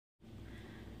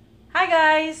Hi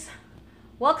guys!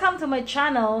 Welcome to my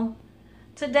channel.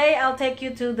 Today, I'll take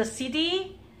you to the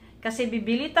city kasi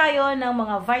bibili tayo ng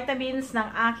mga vitamins ng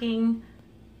aking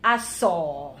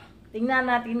aso. Tingnan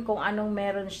natin kung anong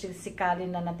meron si Collie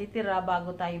na natitira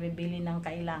bago tayo bibili ng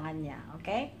kailangan niya.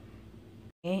 Okay?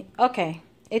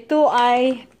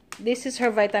 Okay. This is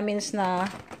her vitamins na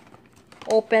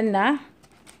open na.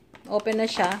 Open na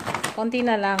siya. Konti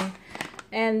na lang.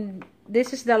 And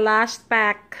this is the last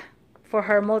pack for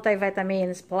her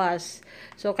multivitamins plus.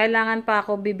 So, kailangan pa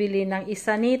ako bibili ng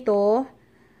isa nito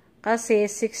kasi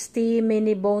 60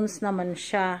 mini bones naman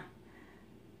siya.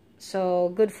 So,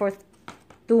 good for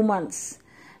 2 months.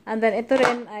 And then, ito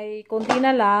rin ay konti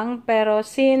na lang. Pero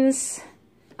since,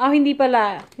 hindi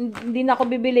pala. Hindi na ako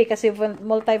bibili kasi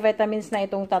multivitamins na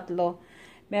itong tatlo.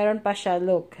 Meron pa siya.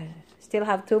 Look. Still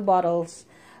have 2 bottles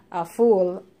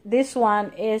full. This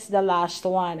one is the last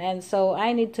one. And so,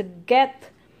 I need to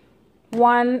get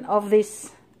one of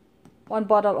this, 1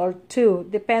 bottle or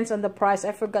 2. Depends on the price.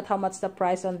 I forgot how much the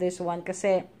price on this one.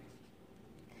 Kasi,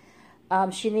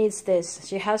 she needs this.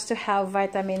 She has to have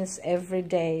vitamins every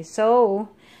day. So,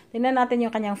 tingnan natin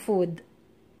yung kanyang food.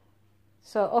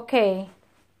 So, okay.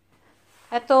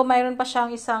 Ito, mayroon pa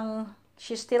siyang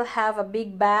she still have a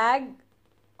big bag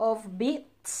of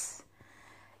beets.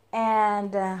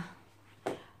 And,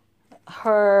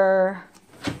 her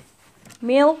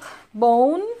milk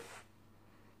bone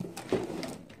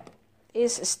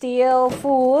is still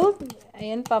full.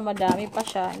 Ayan pa, madami pa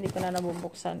siya. Hindi ko na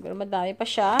nabubuksan. Pero madami pa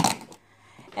siya.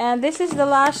 And this is the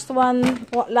last one,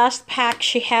 last pack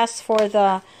she has for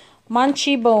the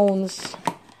munchy bones.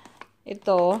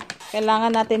 Ito.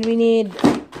 Kailangan natin, we need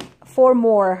 4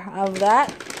 more of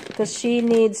that. Because she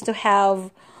needs to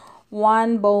have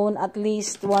 1 bone at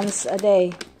least once a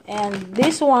day. And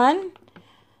this one,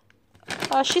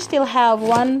 she still have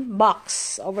 1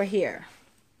 box over here.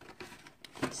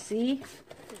 See,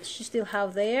 she still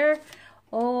have there.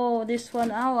 Oh, this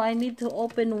one. Oh, I need to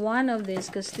open one of this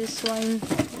because this one,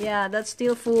 yeah, that's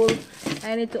still full.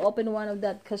 I need to open one of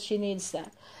that because she needs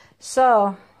that.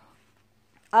 So,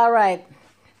 all right,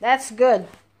 that's good.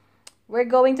 We're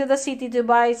going to the city to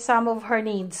buy some of her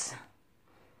needs.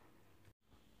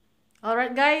 All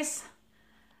right, guys,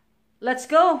 let's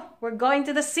go. We're going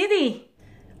to the city.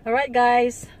 All right,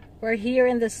 guys. We're here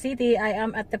in the city. I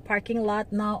am at the parking lot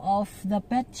now of the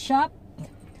pet shop.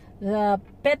 The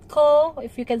Petco,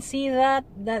 if you can see that,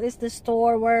 that is the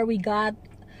store where we got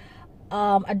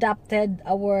adopted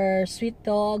our sweet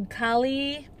dog,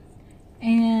 Collie.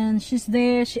 And she's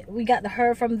there. We got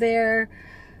her from there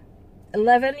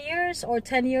 11 years or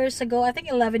 10 years ago. I think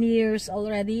 11 years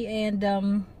already.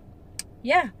 And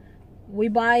yeah, we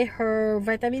buy her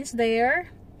vitamins there.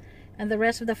 And the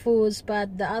rest of the foods,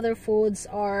 but the other foods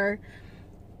are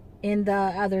in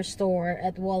the other store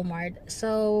at Walmart.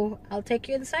 So I'll take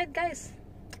you inside, guys.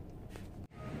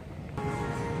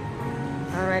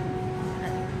 All right,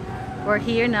 we're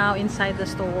here now inside the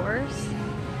stores,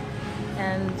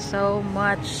 and so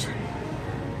much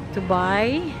to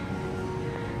buy,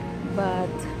 but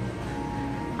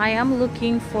I am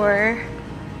looking for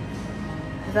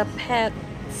the pets.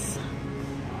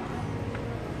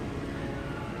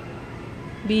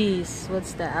 Bees,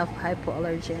 what's the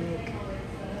hypoallergenic?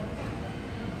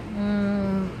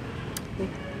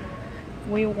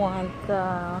 We want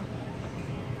the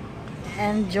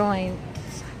end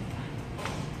joints.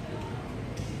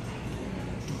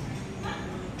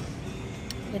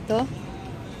 Ito.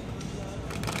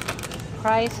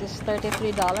 Price is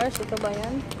 $33. Ito ba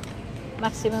yan?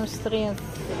 Maximum strength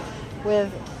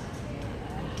with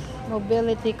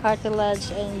mobility, cartilage,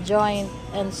 and joint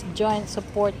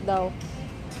support daw.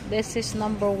 This is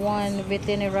number 1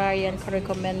 veterinarian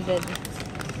recommended.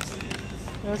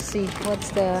 Let's see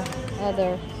what's the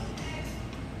other.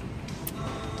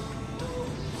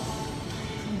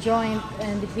 Joint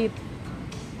and hip.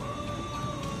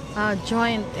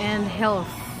 Joint and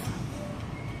health.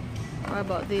 What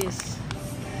about this?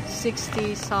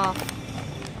 60 soft.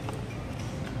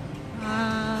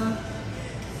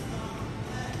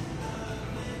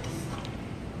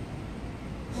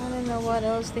 I don't know what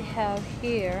else they have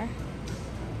here.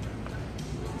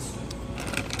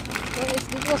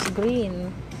 It was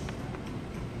green.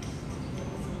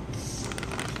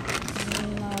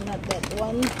 No, not that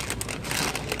one.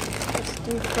 It's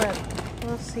different.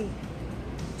 Let's see.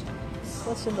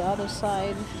 What's on the other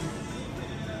side?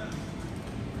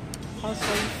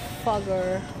 Also,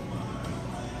 fogger.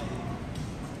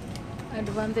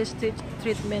 Advantage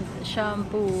treatment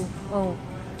shampoo. Oh.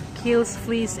 Kills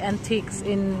fleas and ticks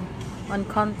on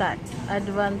contact.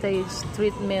 Advantage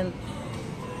treatment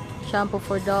shampoo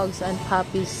for dogs and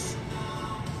puppies.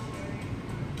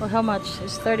 Or how much?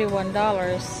 It's $31.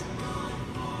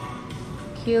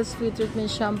 Kiehl's Free Treatment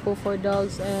Shampoo for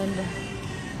dogs and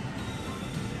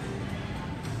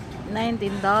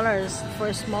 $19 for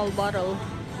a small bottle.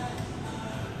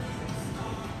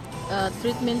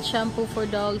 Treatment shampoo for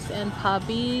dogs and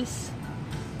puppies.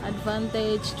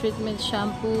 Advantage treatment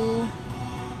shampoo.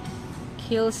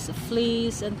 Kills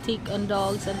fleas and tick on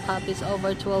dogs and puppies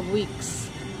over 12 weeks.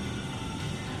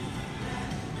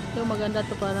 Ito maganda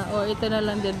to para. Or ito na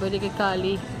lang din. Pwede kay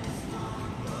Collie.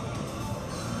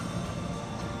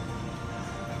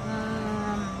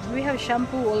 We have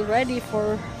shampoo already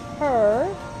for her.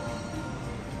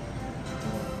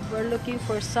 We're looking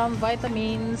for some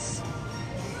vitamins.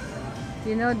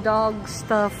 You know, dog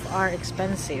stuff are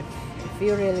expensive. If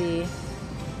you really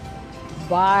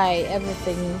buy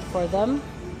everything for them,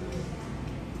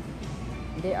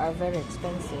 they are very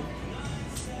expensive.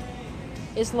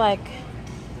 It's like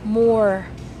more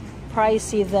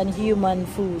pricey than human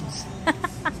foods.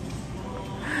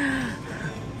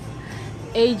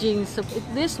 Aging, so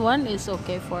this one is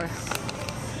okay for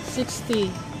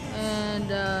 60 and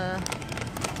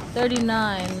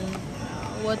 39.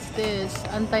 What's this?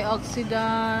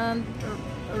 Antioxidant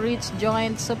rich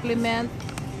joint supplement.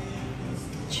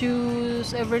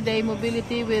 Choose everyday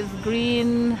mobility with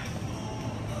green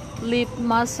lip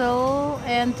mussel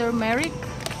and turmeric.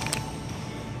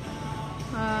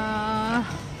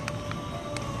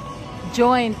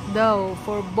 Joint though,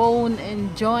 for bone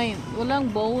and joint.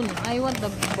 Walang bone. I want the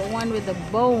one with the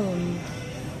bone.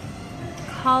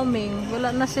 Calming.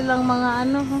 Wala na silang mga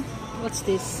ano. What's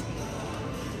this?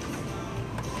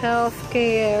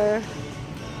 Healthcare.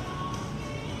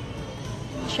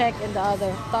 Check and the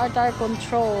other. Tartar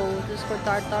control. Just for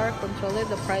tartar control.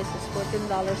 The price is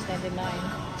 $14.99.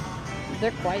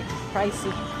 They're quite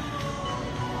pricey.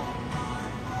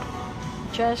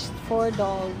 Just for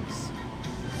dogs.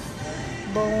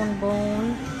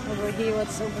 Bone. Over here.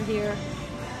 What's over here?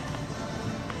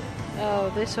 Oh,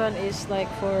 this one is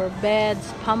like for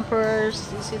beds,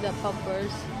 pampers. You see the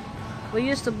pampers? We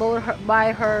used to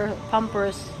buy her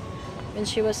pampers when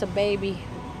she was a baby.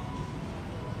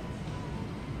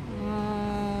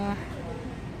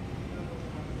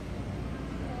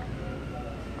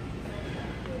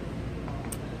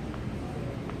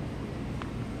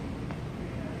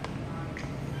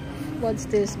 What's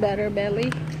this? Better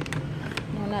Belly?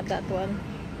 No, not that one.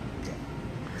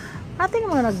 I think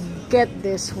I'm gonna get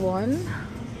this one.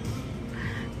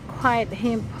 Quiet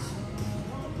hemp.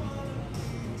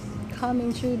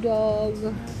 Coming true dog.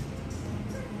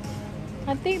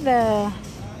 I think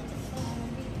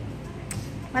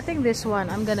this one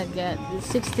I'm gonna get. The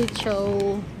 60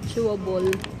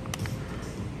 chewable.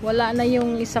 Wala na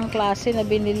yung isang klase na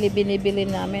binibili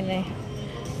namin eh.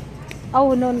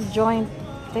 Oh no, joint.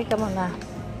 Teka muna.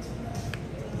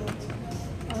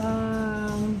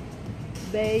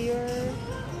 Bayer.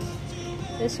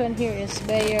 This one here is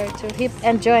Bayer to hip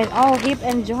and joint. Oh, hip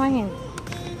and joint.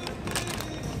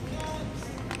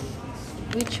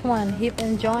 Which one? Hip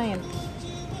and joint.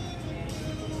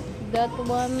 That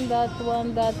one,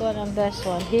 and this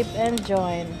one. Hip and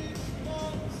joint.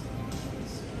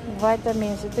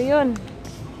 Vitamins. Ito yun.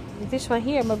 This one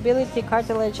here. Mobility,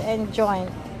 cartilage, and joint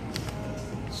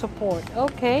support.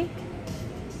 Okay.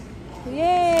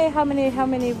 Yay! How many?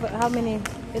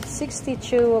 It's 60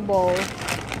 chewable.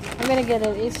 I'm gonna get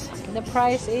it. The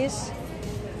price is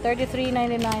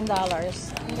 $33.99.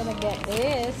 I'm gonna get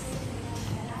this.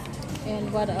 And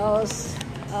what else?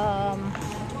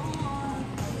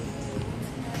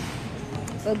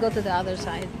 We'll go to the other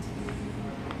side.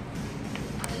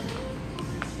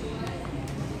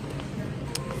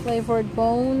 Flavored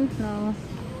bone? No.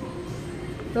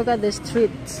 Look at this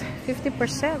treats.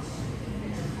 50%.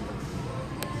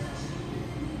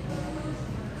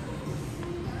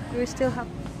 We still have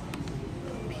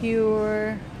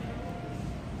pure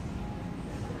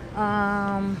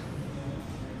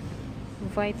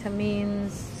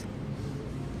vitamins,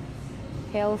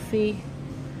 healthy.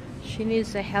 She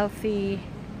needs a healthy.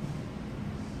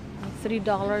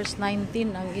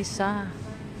 $3.19 ang isa.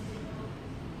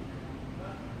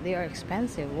 They are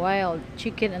expensive. Wild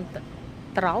chicken and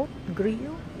trout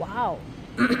grill. Wow.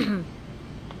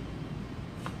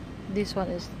 This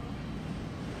one is.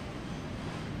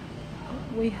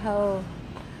 We have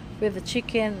with the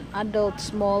chicken adult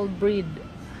small breed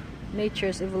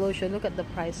nature's evolution. Look at the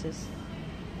prices.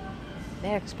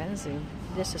 They're expensive.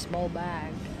 Just a small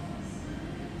bag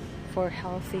for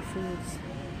healthy foods.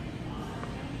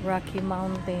 Rocky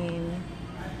Mountain.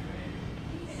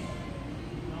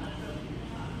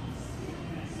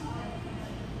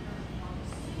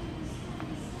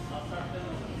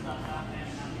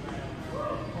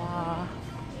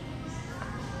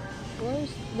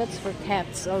 That's for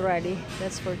cats already.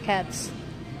 That's for cats.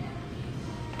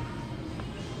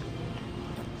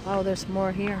 Oh, there's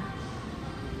more here.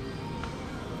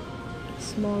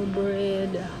 Small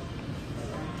breed.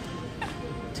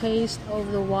 Taste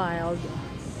of the wild.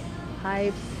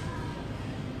 High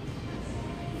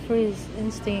freeze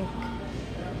instinct.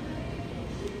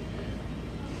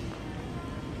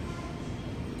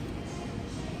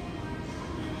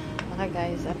 Okay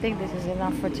guys, I think this is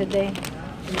enough for today.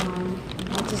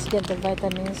 I'll just get the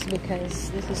vitamins because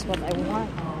this is what I want.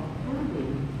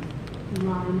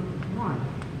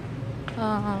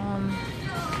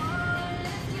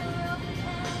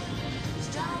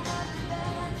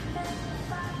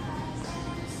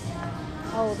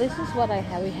 Oh, this is what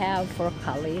we have for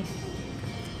Collie.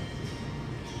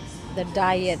 The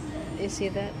diet, you see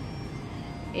that?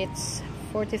 It's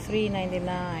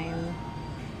 $43.99.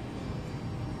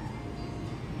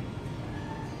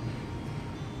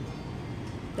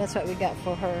 That's what we got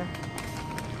for her.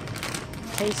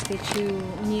 Tasty chew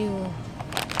new,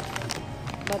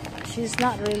 but she's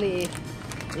not really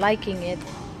liking it.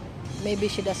 Maybe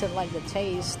she doesn't like the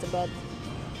taste, but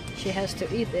she has to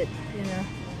eat it, you know.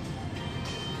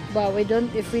 But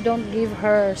if we don't give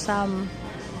her some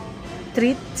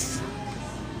treats,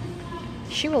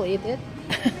 she will eat it.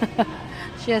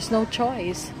 She has no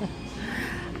choice.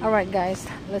 Alright guys,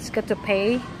 let's get to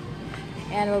pay,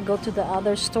 and we'll go to the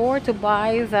other store to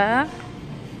buy the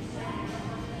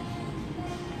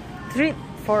treat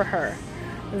for her,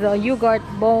 the yogurt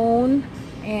bone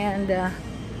and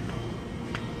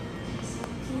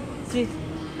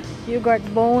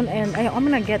yogurt bone, and I'm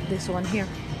gonna get this one here.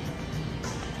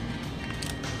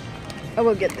 I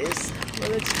will get this.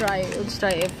 Well, let's try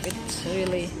if it's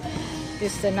really the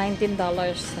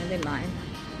 $19.99.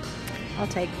 I'll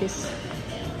take this.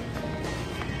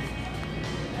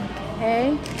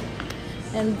 Okay,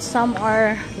 and some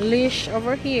are leash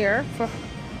over here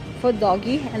for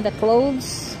doggy, and the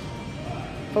clothes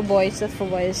for boys. That's for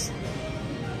boys.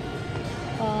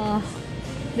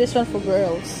 This one for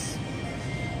girls.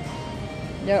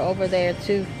 They're over there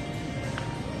too.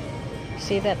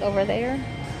 See that over there?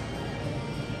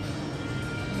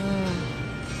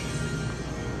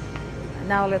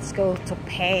 Now let's go to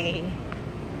pay.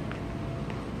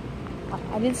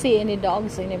 I didn't see any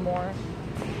dogs anymore.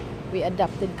 We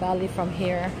adopted Collie from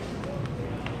here.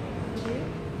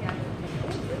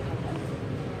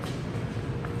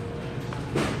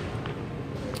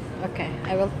 Okay,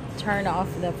 I will turn off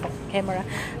the camera.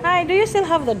 Hi, do you still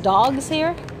have the dogs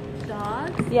here?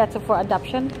 Dogs? Yeah, for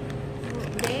adoption.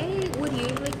 They would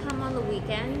usually come on the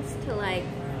weekends to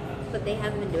but they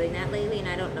haven't been doing that lately, and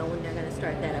I don't know when they're going to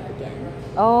start that up again.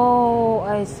 Oh,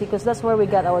 I see, because that's where we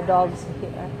got our dogs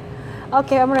here.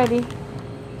 Okay, I'm ready.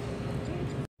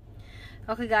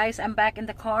 Okay guys, I'm back in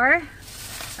the car.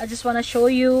 I just want to show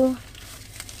you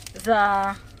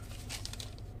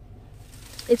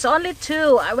it's only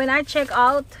two. When I check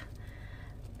out,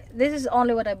 this is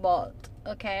only what I bought.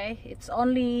 Okay, it's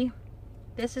only,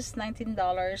 this is $19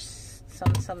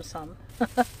 some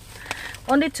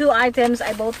only two items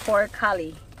I bought for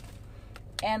Collie,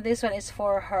 and this one is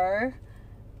for her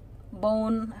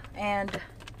bone and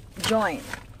joint,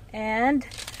 and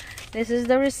this is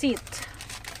the receipt.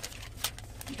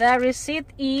 The receipt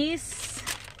is,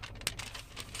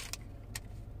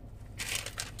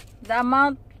 the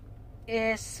amount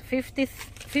is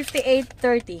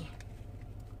 $58.30.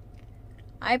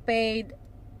 I paid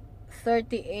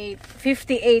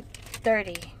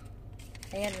 $58.30.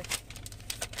 Ayan,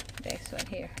 this one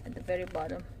here at the very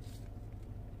bottom,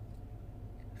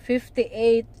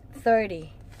 $58.30.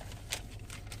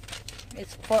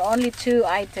 It's for only two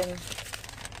items.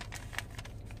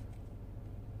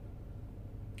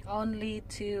 Only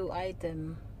two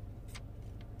items.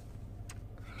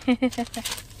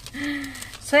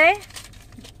 Say,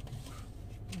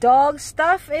 dog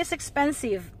stuff is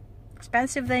expensive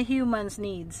than humans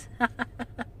needs.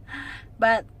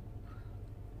 But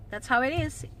that's how it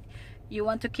is. You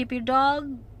want to keep your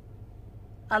dog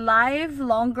alive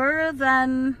longer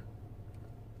than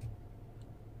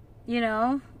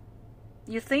you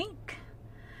think.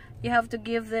 You have to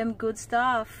give them good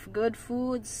stuff, good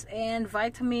foods and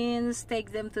vitamins.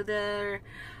 Take them to their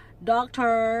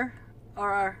doctor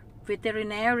or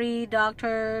veterinary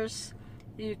doctors.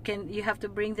 You have to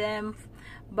bring them,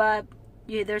 but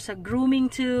there's a grooming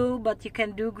too, but you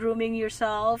can do grooming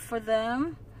yourself for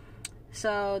them.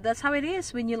 So that's how it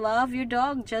is when you love your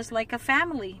dog just like a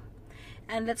family.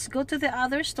 And let's go to the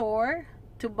other store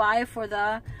to buy for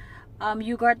the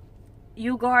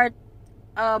yogurt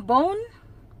bone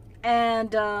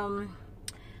and the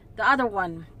other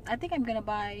one. I think I'm gonna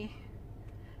buy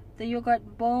the yogurt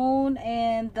bone,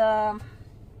 and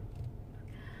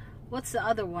what's the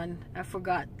other one? I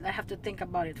forgot. I have to think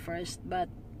about it first, but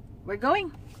we're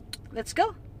going. Let's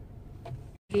go.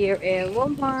 Here in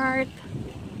Walmart.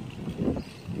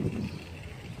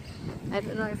 I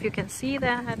don't know if you can see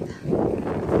that.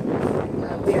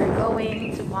 We are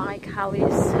going to buy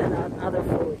Collie's and other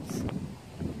foods.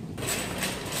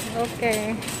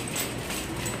 Okay.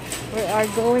 We are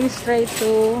going straight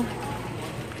to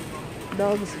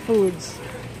dog's foods.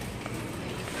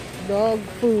 Dog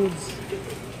foods.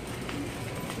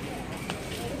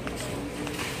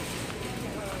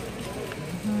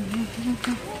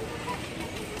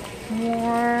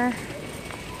 More.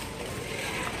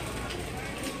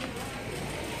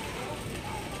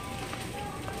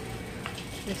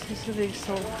 This is a big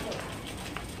store.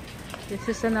 This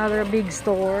is another big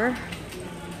store.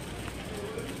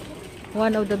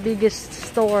 One of the biggest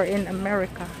store in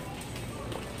America.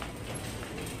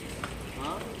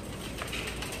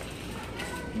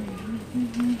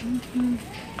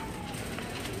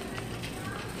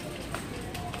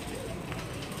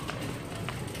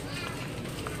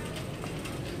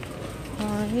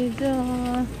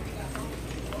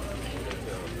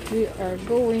 We are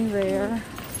going there.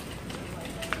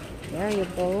 There you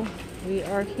go. We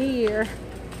are here.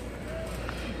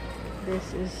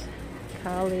 This is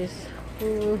Collie's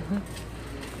food.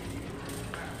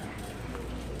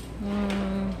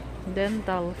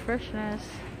 Dental freshness.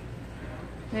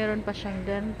 Meron pa siyang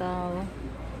dental.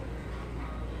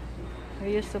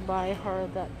 We used to buy her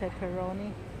that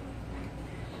pepperoni.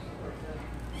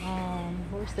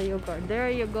 Where's the yogurt? There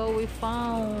you go. We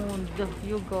found the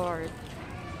yogurt.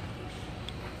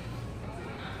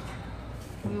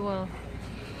 We will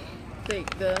take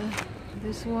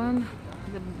this one,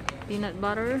 the peanut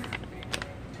butter.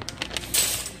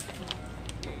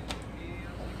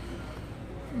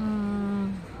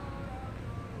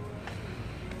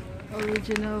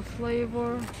 Original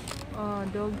flavor.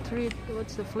 Dog treat.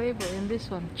 What's the flavor in this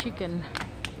one? Chicken.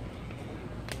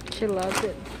 She loves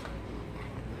it.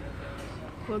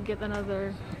 We'll get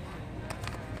another.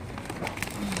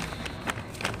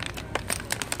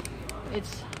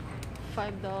 It's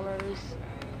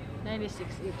 $5.96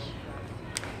 each.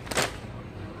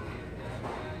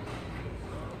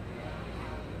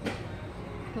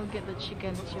 We'll get the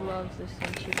chicken. She loves this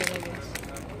one, chicken nuggets.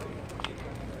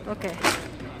 Okay,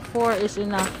 4 is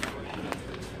enough.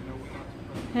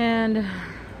 And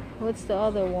what's the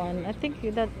other one? I think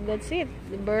that's it.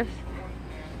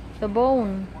 The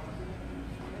bone.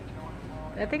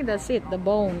 I think that's it. The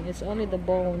bone. It's only the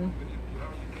bone.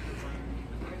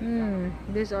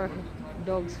 These are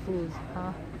dog's foods,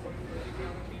 huh?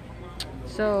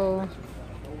 So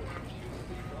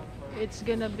it's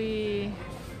gonna be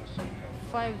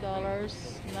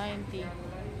 $5.90. There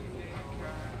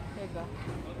you go.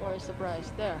 Where's the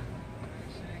price? There.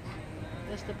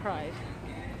 That's the price.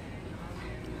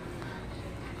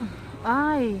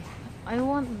 I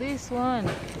want this one.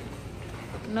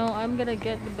 No, I'm gonna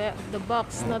get the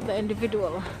box, not the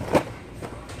individual.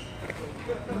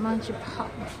 Munchie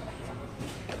Pop.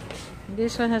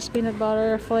 This one has peanut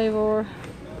butter flavor.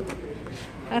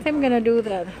 I think I'm gonna do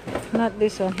that, not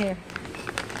this one here,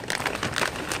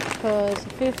 because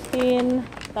 15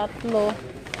 tatlo,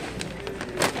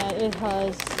 and it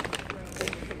has.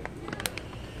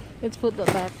 Let's put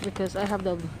that back because I have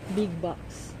the big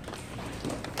box.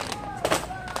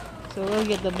 So we'll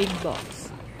get the big box.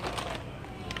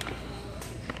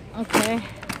 Okay.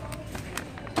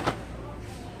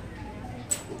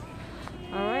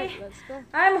 Alright, let's go.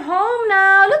 I'm home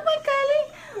now. Look, my Collie.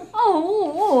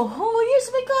 Oh, here's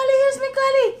my Collie. Here's my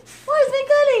Collie. Where's my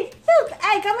Collie? Look,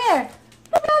 hey, come here.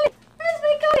 Look, Collie. Where's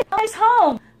my Collie? Mama's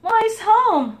home. Mama's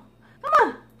home. Come on.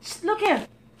 Shh, look here.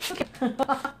 Look here.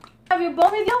 Have your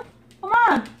bone with you? Come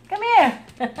on. Come here.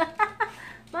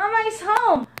 Mama is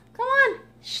home. Come on.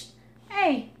 Shh.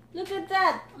 Hey, look at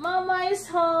that. Mama is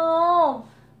home.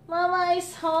 Mama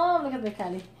is home. Look at my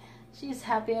Collie. She's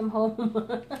happy I'm home.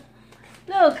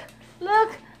 Look.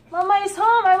 Mama is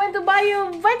home. I went to buy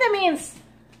you vitamins.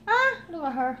 Huh? Look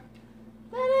at her.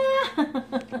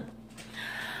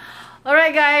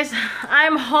 Alright guys,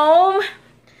 I'm home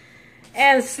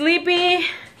and sleepy.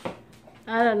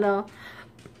 I don't know.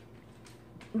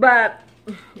 But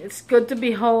it's good to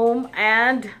be home,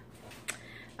 and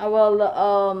I will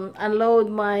unload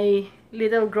my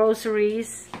little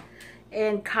groceries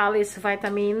and Collie's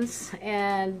vitamins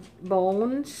and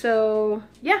bone. So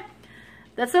yeah,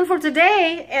 that's all for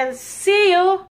today, and see you